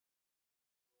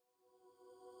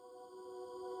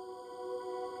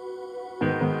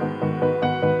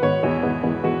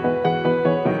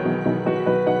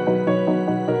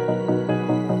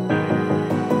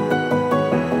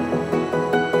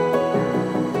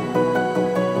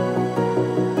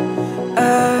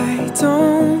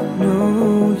don't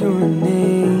know your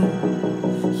name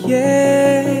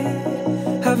yet.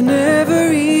 I've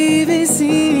never even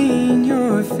seen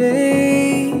your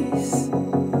face.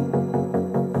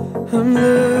 I'm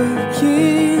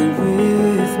looking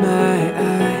with my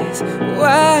eyes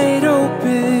wide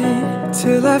open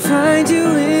till I find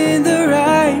you in the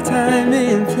right time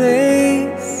and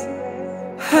place.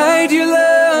 Hide your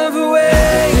love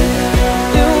away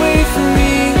and wait for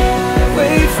me,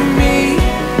 wait for me.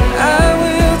 I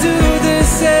will do the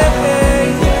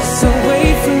same. So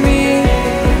wait for me,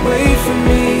 wait for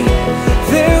me.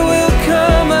 There will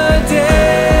come a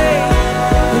day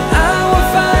when I will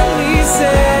finally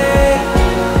say,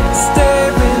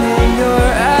 staring in your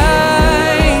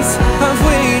eyes, I've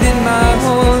waited my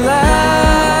whole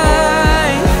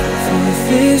life for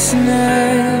this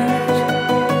night.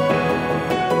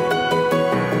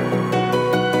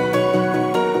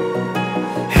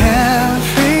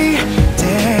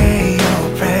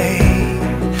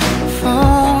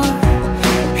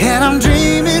 I'm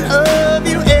dreaming of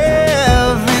you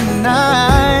every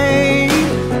night.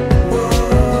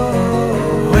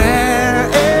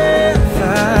 Wherever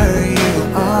you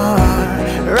are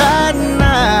right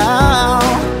now,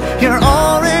 you're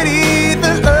already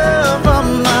the love of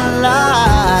my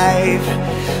life.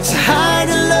 So hide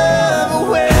your love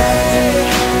away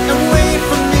and wait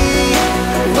for me,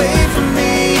 wait for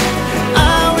me. I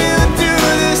will do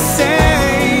the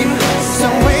same. So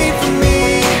wait for me,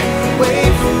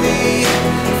 wait for me.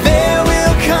 There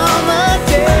will come a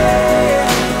day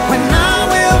when I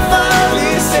will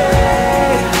finally say,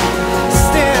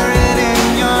 staring in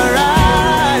your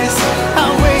eyes, I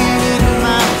waited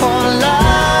my whole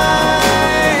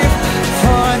life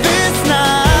for this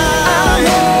night. I'm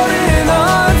holding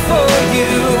on for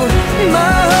you.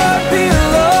 My heart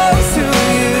belongs to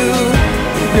you.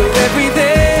 You're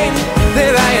everything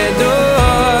that I adore.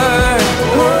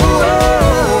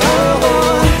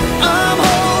 I'm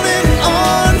holding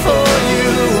on for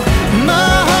you.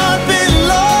 My heart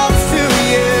belongs to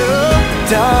you.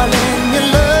 Darling, your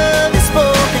love is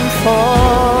spoken for.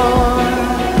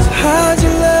 So hide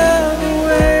your love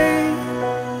away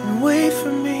and wait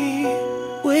for me,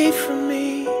 wait for me.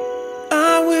 I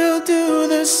will do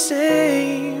the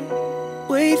same.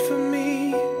 Wait for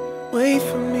me, wait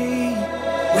for me.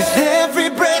 With